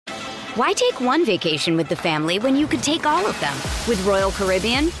Why take one vacation with the family when you could take all of them? With Royal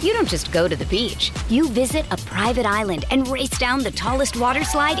Caribbean, you don't just go to the beach. You visit a private island and race down the tallest water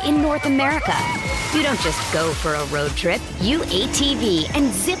slide in North America. You don't just go for a road trip. You ATV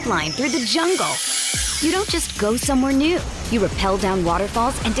and zip line through the jungle. You don't just go somewhere new. You rappel down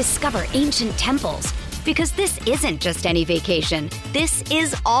waterfalls and discover ancient temples. Because this isn't just any vacation. This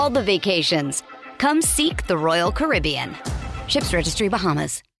is all the vacations. Come seek the Royal Caribbean. Ships Registry,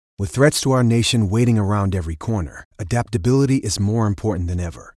 Bahamas. With threats to our nation waiting around every corner, adaptability is more important than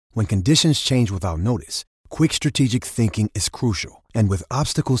ever. When conditions change without notice, quick strategic thinking is crucial. And with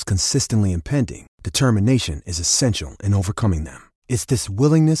obstacles consistently impending, determination is essential in overcoming them. It's this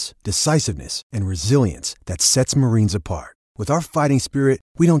willingness, decisiveness, and resilience that sets Marines apart. With our fighting spirit,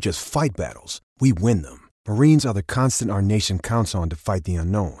 we don't just fight battles, we win them. Marines are the constant our nation counts on to fight the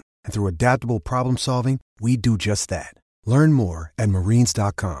unknown. And through adaptable problem solving, we do just that. Learn more at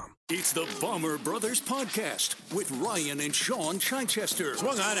marines.com. It's the Bomber Brothers Podcast with Ryan and Sean Chichester.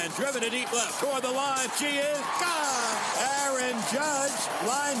 Swung on and driven to deep left toward the line. She is gone. Aaron Judge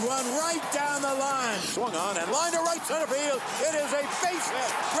lined one right down the line. Swung on and lined to right center field. It is a base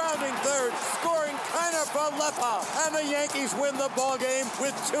hit. Grounding third. Scoring Kiner Falefa. And the Yankees win the ball game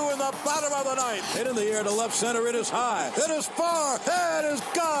with 2 in the bottom of the ninth. Hit in the air to left center. It is high. It is far. It is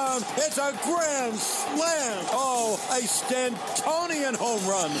gone. It's a grand slam. Oh, a Stantonian home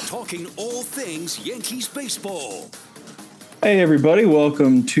run. Talking all things Yankees baseball. Hey, everybody.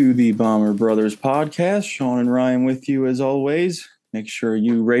 Welcome to the Bomber Brothers Podcast. Sean and Ryan with you as always. Make sure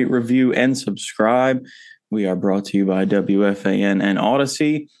you rate, review, and subscribe. We are brought to you by WFAN and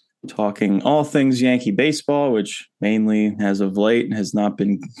Odyssey, talking all things Yankee baseball, which mainly, as of late, has not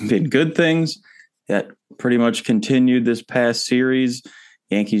been good things. That pretty much continued this past series.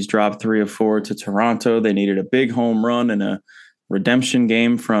 Yankees dropped 3 of 4 to Toronto. They needed a big home run and a redemption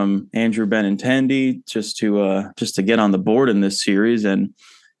game from Andrew Benintendi just to get on the board in this series and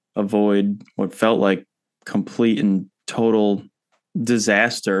avoid what felt like complete and total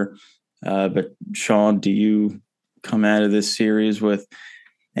disaster. But Sean, do you come out of this series with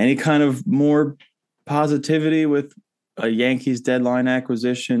any kind of more positivity with a Yankees deadline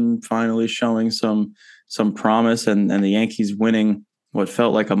acquisition finally showing some promise and the Yankees winning what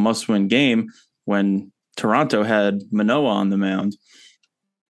felt like a must-win game when Toronto had Manoah on the mound?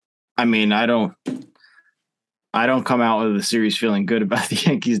 I mean, I don't come out of the series feeling good about the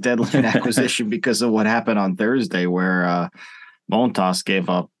Yankees deadline acquisition because of what happened on Thursday, where Montas gave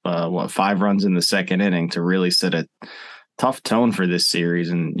up 5 runs in the second inning to really set a tough tone for this series,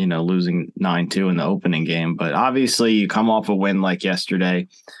 and losing 9-2 in the opening game. But obviously, you come off a win like yesterday,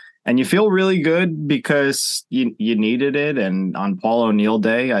 and you feel really good because you needed it. And on Paul O'Neill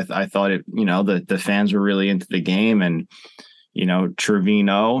Day, I thought the fans were really into the game. And,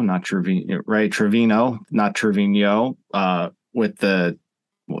 Trevino, not Trevino, with the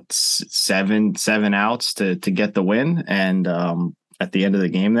 7 outs to get the win. And at the end of the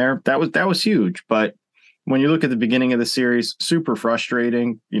game there, that was huge. But when you look at the beginning of the series, super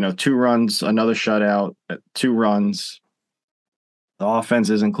frustrating, 2 runs, another shutout, 2 runs. The offense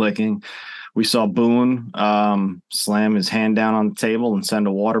isn't clicking. We saw Boone slam his hand down on the table and send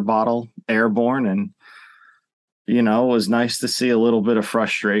a water bottle airborne. And, it was nice to see a little bit of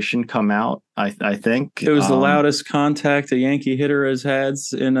frustration come out, I think. It was the loudest contact a Yankee hitter has had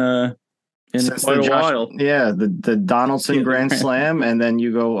in quite a while. Yeah, the Donaldson grand slam, and then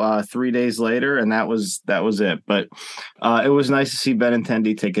you go 3 days later, and that was it. But it was nice to see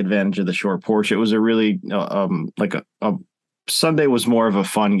Benintendi take advantage of the short porch. It was a really Sunday was more of a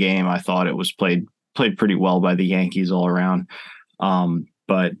fun game. I thought it was played pretty well by the Yankees all around.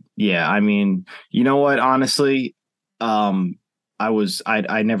 But yeah, I mean, you know what? Honestly,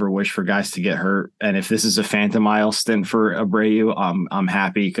 I never wish for guys to get hurt. And if this is a phantom aisle stint for Abreu, I'm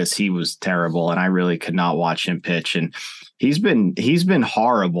happy because he was terrible and I really could not watch him pitch. And he's been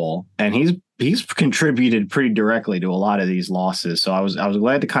horrible, and he's contributed pretty directly to a lot of these losses. So I was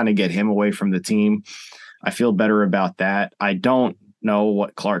glad to kind of get him away from the team. I feel better about that. I don't know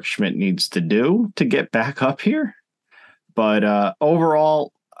what Clark Schmidt needs to do to get back up here, but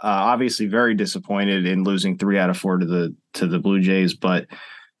overall, obviously very disappointed in losing 3 out of 4 to the Blue Jays, but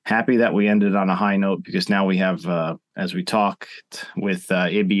happy that we ended on a high note because now we have, as we talked with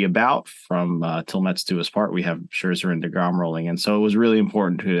Ibby about from Till Mets Do Us Part, we have Scherzer and DeGrom rolling in. So it was really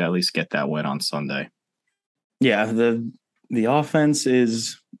important to at least get that win on Sunday. Yeah, the offense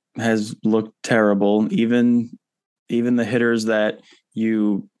has looked terrible. Even the hitters that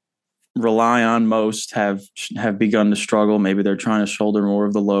you rely on most have begun to struggle. Maybe they're trying to shoulder more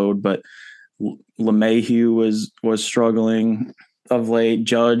of the load, but LeMahieu was struggling. of late.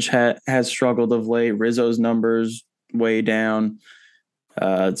 Judge has struggled of late. Rizzo's numbers way down.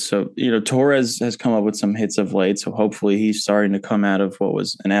 So, Torres has come up with some hits of late. So hopefully he's starting to come out of what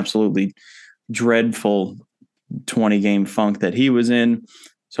was an absolutely dreadful 20-game funk that he was in.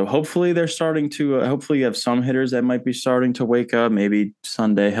 So hopefully they're starting to, hopefully you have some hitters that might be starting to wake up. Maybe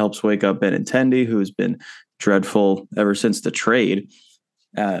Sunday helps wake up Benintendi, who's been dreadful ever since the trade.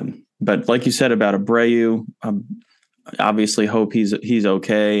 But like you said about Abreu, obviously hope he's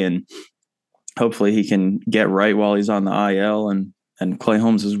okay, and hopefully he can get right while he's on the IL, and Clay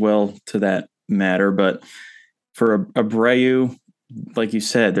Holmes as well to that matter. But for Abreu, like you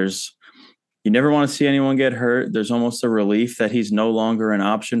said, you never want to see anyone get hurt. There's almost a relief that he's no longer an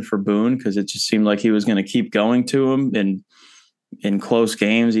option for Boone, because it just seemed like he was going to keep going to him in close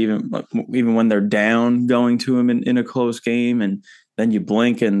games, even when they're down, going to him in a close game, and then you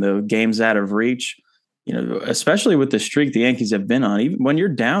blink and the game's out of reach. Especially with the streak the Yankees have been on, even when you're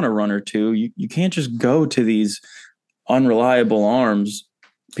down a run or two, you can't just go to these unreliable arms,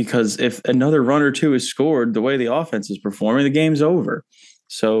 because if another run or two is scored, the way the offense is performing, the game's over.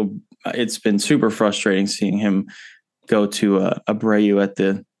 So it's been super frustrating seeing him go to Abreu at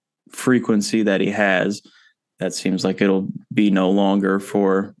the frequency that he has. That seems like it'll be no longer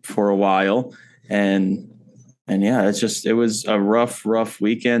for a while. And yeah, it was a rough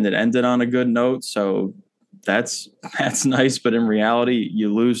weekend. It ended on a good note. So that's nice. But in reality,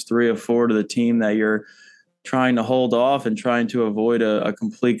 you lose 3 of 4 to the team that you're trying to hold off and trying to avoid a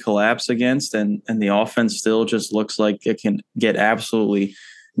complete collapse against. And the offense still just looks like it can get absolutely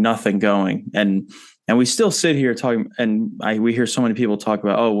nothing going. And we still sit here talking, and we hear so many people talk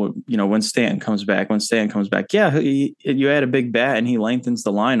about, when Stanton comes back. Yeah, you add a big bat and he lengthens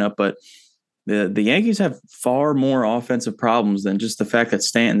the lineup, but the Yankees have far more offensive problems than just the fact that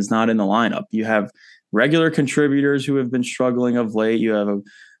Stanton's not in the lineup. You have regular contributors who have been struggling of late. You have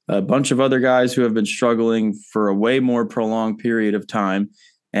a bunch of other guys who have been struggling for a way more prolonged period of time,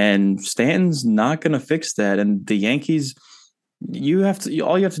 and Stanton's not going to fix that. And the Yankees, all you have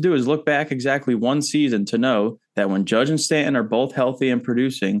to do is look back exactly one season to know that when Judge and Stanton are both healthy and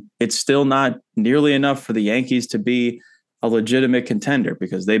producing, it's still not nearly enough for the Yankees to be a legitimate contender,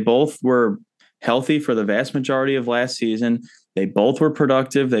 because they both were healthy for the vast majority of last season. They both were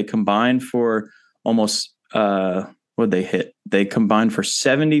productive. They combined for almost they combined for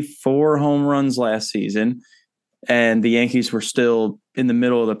 74 home runs last season, and the Yankees were still in the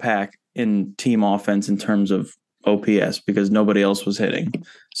middle of the pack in team offense in terms of OPS, because nobody else was hitting.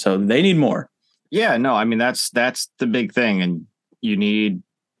 So they need more. Yeah, no, I mean, that's the big thing. And you need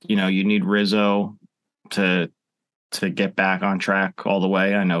Rizzo to get back on track all the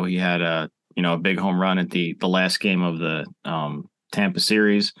way. I know he had a big home run at the last game of the Tampa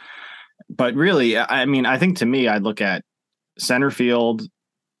series. But really, I mean, I think to me, I'd look at center field,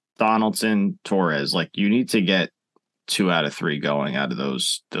 Donaldson, Torres. Like, you need to get 2 out of 3 going out of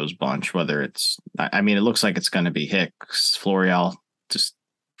those bunch, whether it's, I mean, it looks like it's going to be Hicks. Florial just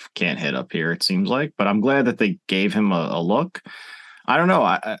can't hit up here, it seems like, but I'm glad that they gave him a look. I don't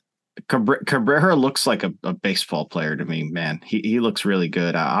know. Cabrera looks like a baseball player to me, man. He looks really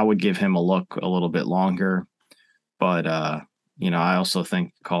good. I would give him a look a little bit longer, but I also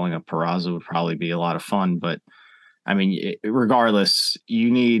think calling up Peraza would probably be a lot of fun. But I mean, regardless,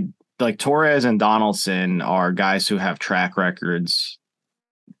 you need, like, Torres and Donaldson are guys who have track records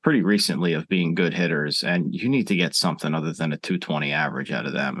pretty recently of being good hitters, and you need to get something other than a 220 average out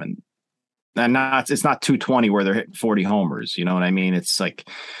of them. And it's not 220 where they're hitting 40 homers. You know what I mean? It's like,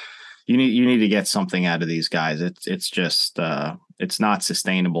 you need to get something out of these guys. It's just it's not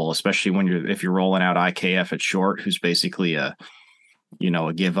sustainable, especially if you're rolling out IKF at short, who's basically a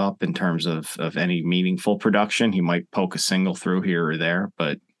give up in terms of any meaningful production. He might poke a single through here or there,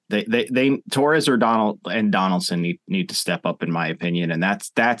 but they Torres or Donaldson need to step up, in my opinion, and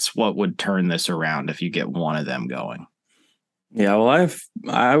that's what would turn this around if you get one of them going. Yeah, well,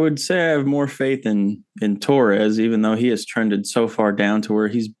 I would say I have more faith in Torres, even though he has trended so far down to where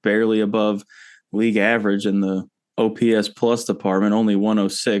he's barely above league average in the OPS plus department, only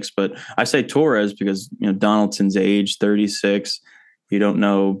 106. But I say Torres because Donaldson's age, 36. You don't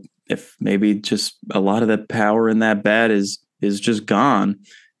know if maybe just a lot of the power in that bat is just gone,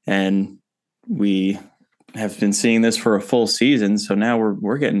 and we have been seeing this for a full season. So now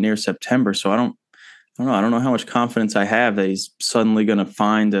we're getting near September. So I don't know how much confidence I have that he's suddenly going to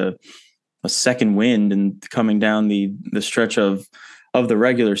find a second wind and coming down the stretch of the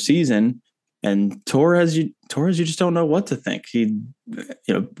regular season. And Torres, you just don't know what to think.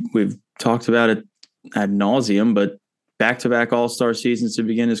 We've talked about it ad nauseum, but back-to-back All-Star seasons to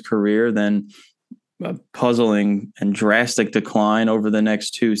begin his career, then a puzzling and drastic decline over the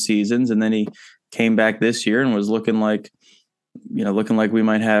next 2 seasons. And then he came back this year and was looking like he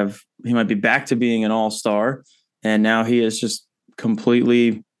might be back to being an all-star. And now he is just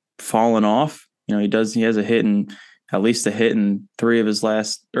completely fallen off. He has at least a hit in 5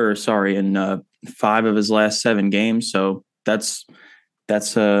 of his last 7 games. So that's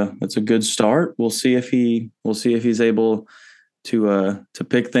a good start. We'll see if he's able to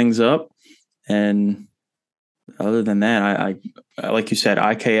pick things up. And other than that, I like you said,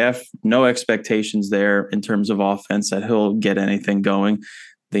 IKF, no expectations there in terms of offense that he'll get anything going.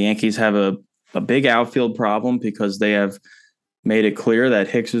 The Yankees have a big outfield problem because they have made it clear that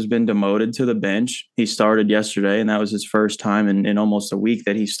Hicks has been demoted to the bench. He started yesterday, and that was his first time in almost a week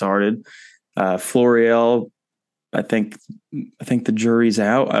that he started. Florial, I think the jury's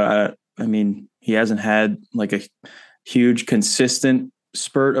out. He hasn't had like a huge consistent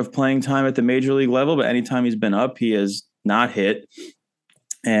spurt of playing time at the major league level, but anytime he's been up, he has not hit.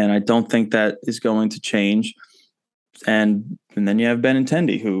 And I don't think that is going to change. And then you have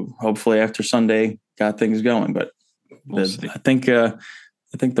Benintendi, who hopefully after Sunday got things going. But I think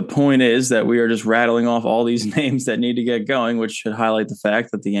the point is that we are just rattling off all these names that need to get going, which should highlight the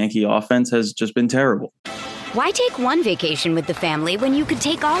fact that the Yankee offense has just been terrible. Why take one vacation with the family when you could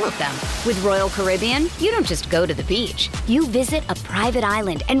take all of them? With Royal Caribbean, you don't just go to the beach. You visit a private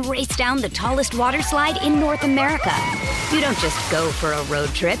island and race down the tallest water slide in North America. You don't just go for a road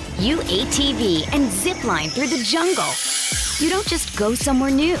trip. You ATV and zip line through the jungle. You don't just go somewhere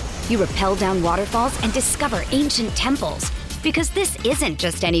new. You rappel down waterfalls and discover ancient temples. Because this isn't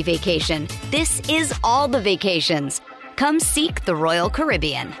just any vacation. This is all the vacations. Come seek the Royal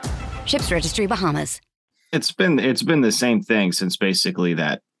Caribbean. Ships Registry, Bahamas. It's been the same thing since basically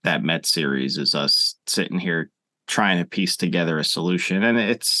that Mets series, is us sitting here trying to piece together a solution. And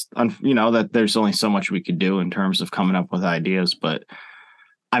it's, that there's only so much we could do in terms of coming up with ideas. But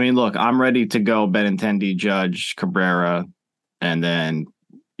I mean, look, I'm ready to go Benintendi, Judge, Cabrera, and then,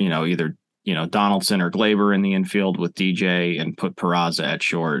 either, Donaldson or Glaber in the infield with DJ, and put Peraza at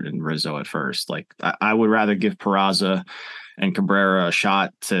short and Rizzo at first. Like I would rather give Peraza and Cabrera a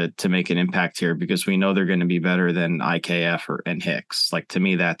shot to make an impact here, because we know they're going to be better than IKF and Hicks. Like, to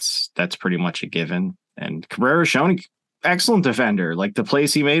me, that's pretty much a given. And Cabrera's shown excellent defender. Like, the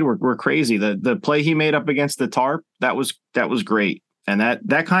plays he made were crazy. The play he made up against the tarp, that was great. And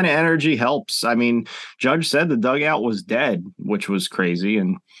that kind of energy helps. I mean, Judge said the dugout was dead, which was crazy.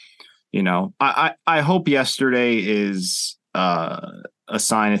 And, I hope yesterday is a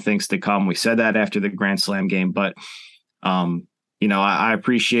sign of things to come. We said that after the Grand Slam game, but I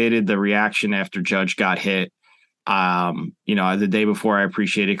appreciated the reaction after Judge got hit. The day before, I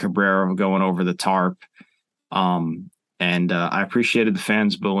appreciated Cabrera going over the tarp. And I appreciated the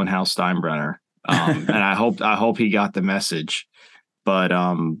fans booing Hal Steinbrenner. And I hope he got the message.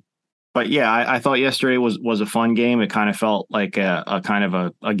 But yeah, I thought yesterday was a fun game. It kind of felt like a kind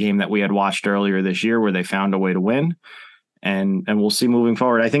of a game that we had watched earlier this year, where they found a way to win. And we'll see moving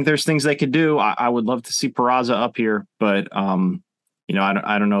forward. I think there's things they could do. I would love to see Peraza up here, but I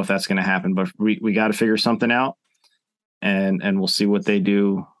don't know if that's going to happen. But we got to figure something out, and we'll see what they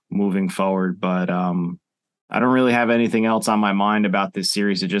do moving forward. But I don't really have anything else on my mind about this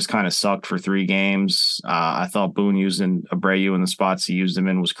series. It just kind of sucked for 3 games. I thought Boone using Abreu in the spots he used him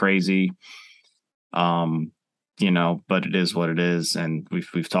in was crazy. But it is what it is, and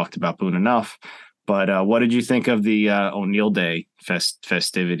we've talked about Boone enough. But what did you think of the O'Neill Day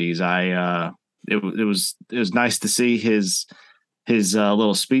festivities? It was nice to see his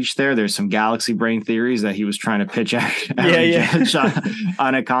little speech there. There's some galaxy brain theories that he was trying to pitch Judge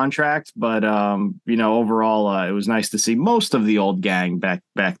on a contract. But overall, it was nice to see most of the old gang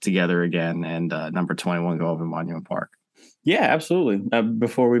back together again, and number 21 go over Monument Park. Yeah, absolutely.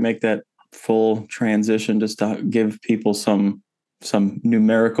 Before we make that full transition, just to give people some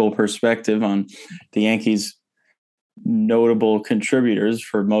numerical perspective on the Yankees' notable contributors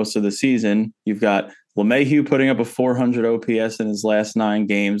for most of the season. You've got LeMahieu putting up a 400 OPS in his last 9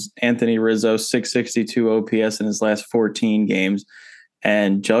 games. Anthony Rizzo, 662 OPS in his last 14 games.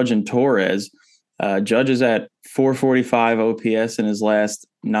 And Judge and Torres. Judge is at 445 OPS in his last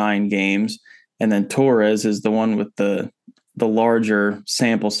 9 games. And then Torres is the one with the larger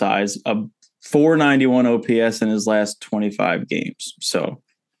sample size, 491 OPS in his last 25 games. So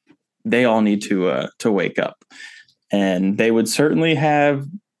they all need to wake up. And they would certainly have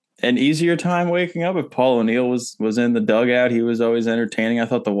an easier time waking up if Paul O'Neill was in the dugout. He was always entertaining. I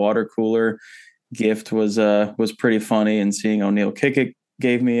thought the water cooler gift was pretty funny, and seeing O'Neill kick it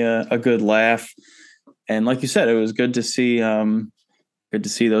gave me a good laugh. And like you said, it was good to see Good to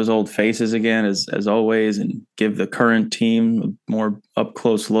see those old faces again, as always, and give the current team a more up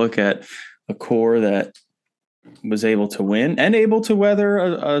close look at a core that was able to win and able to weather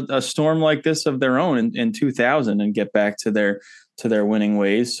a storm like this of their own in 2000 and get back to their winning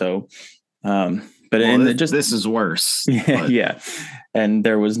ways. So, this is worse. Yeah, yeah. And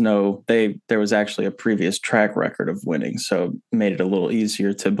there was actually a previous track record of winning, so it made it a little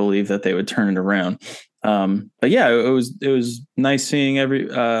easier to believe that they would turn it around. But yeah, it was nice seeing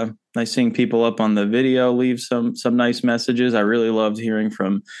nice seeing people up on the video leave some nice messages. I really loved hearing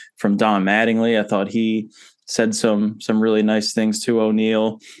from Don Mattingly. I thought he said some really nice things to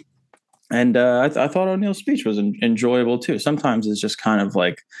O'Neal. And I thought O'Neal's speech was enjoyable too. Sometimes it's just kind of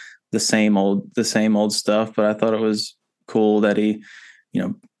like the same old stuff, but I thought it was cool that he,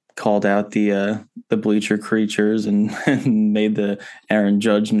 called out the bleacher creatures and made the Aaron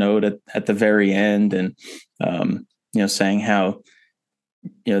Judge note at the very end, and saying how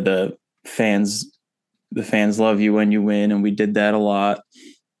the fans love you when you win, and we did that a lot.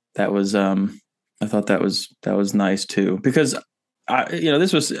 That was I thought that was nice too, because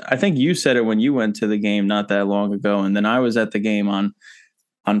I think you said it when you went to the game not that long ago, and then I was at the game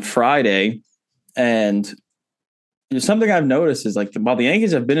on Friday, and something I've noticed is like while the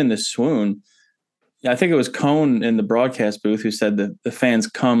Yankees have been in this swoon, I think it was Cone in the broadcast booth who said that the fans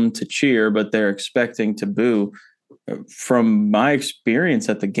come to cheer, but they're expecting to boo. From my experience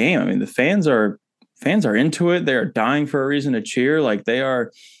at the game, I mean, the fans are into it. They're dying for a reason to cheer. Like they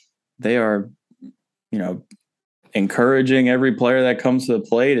are, encouraging every player that comes to the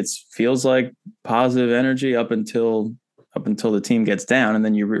plate. It feels like positive energy up until the team gets down, and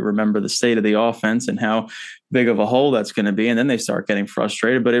then you remember the state of the offense and how big of a hole that's going to be, and then they start getting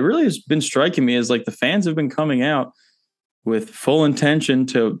frustrated. But it really has been striking me as like the fans have been coming out with full intention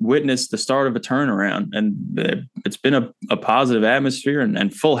to witness the start of a turnaround, and it's been a positive atmosphere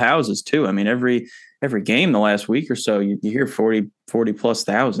and full houses too. I mean, every game the last week or so, you hear 40 plus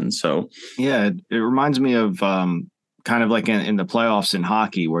thousand. So yeah, it reminds me of kind of like in the playoffs in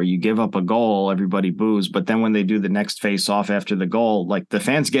hockey, where you give up a goal, everybody boos, but then when they do the next face off after the goal, like the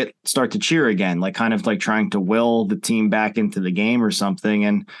fans start to cheer again, like kind of like trying to will the team back into the game or something.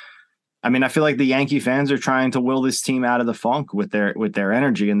 And I mean, I feel like the Yankee fans are trying to will this team out of the funk with their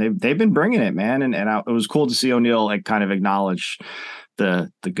energy, and they've been bringing it, man. And it was cool to see O'Neal like kind of acknowledge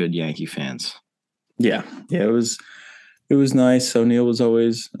the good Yankee fans. Yeah, it was nice. O'Neal was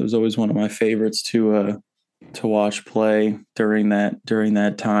always one of my favorites to watch play during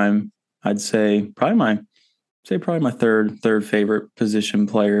that time. I'd say probably my third favorite position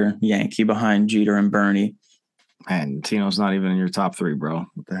player, Yankee, behind Jeter and Bernie. And Tino's not even in your top three, bro.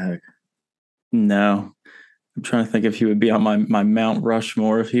 What the heck? No, I'm trying to think if he would be on my Mount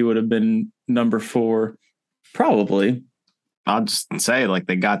Rushmore, if he would have been number 4. Probably. I'll just say, like,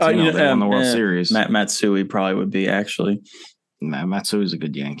 they got Tino, they won the World Series. Matsui probably would be, actually. Matsui's a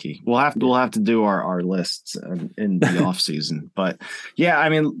good Yankee. We'll have to do our lists in the off season, but yeah, I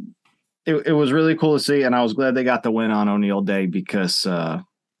mean, it was really cool to see, and I was glad they got the win on O'Neal Day because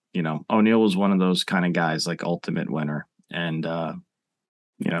O'Neal was one of those kind of guys, like ultimate winner, and a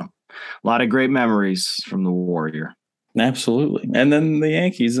lot of great memories from the Warrior. Absolutely, and then the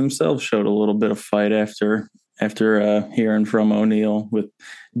Yankees themselves showed a little bit of fight after hearing from O'Neal with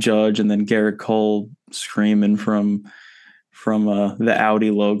Judge, and then Garrett Cole screaming from the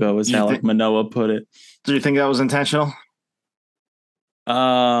Audi logo, as Alek Manoah put it. Do you think that was intentional?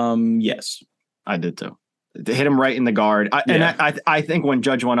 Yes, I did too. They hit him right in the guard. I think when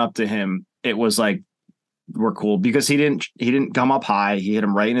Judge went up to him, it was like, we're cool, because he didn't come up high. He hit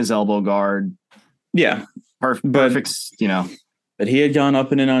him right in his elbow guard. Yeah, perfect. But he had gone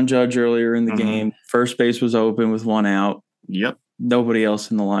up and in on Judge earlier in the game. First base was open with 1 out. Yep. Nobody else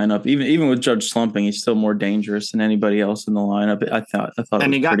in the lineup. Even with Judge slumping, he's still more dangerous than anybody else in the lineup. I thought it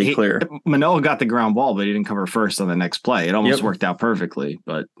was pretty clear. Manoah got the ground ball, but he didn't cover first on the next play. It almost worked out perfectly,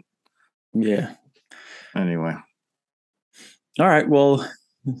 but yeah. Anyway. All right. Well,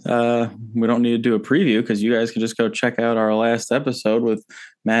 we don't need to do a preview because you guys can just go check out our last episode with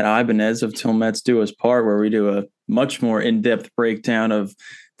Matt Ibanez of Till Mets Do Us Part, where we do a much more in-depth breakdown of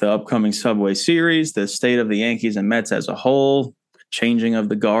the upcoming Subway Series, the state of the Yankees and Mets as a whole, changing of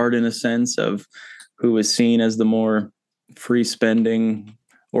the guard in a sense of who is seen as the more free spending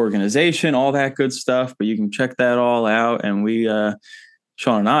organization, all that good stuff. But you can check that all out. And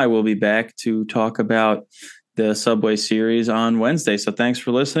Sean and I will be back to talk about the Subway Series on Wednesday. So thanks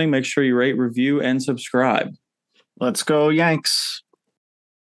for listening. Make sure you rate, review, and subscribe. Let's go, Yanks.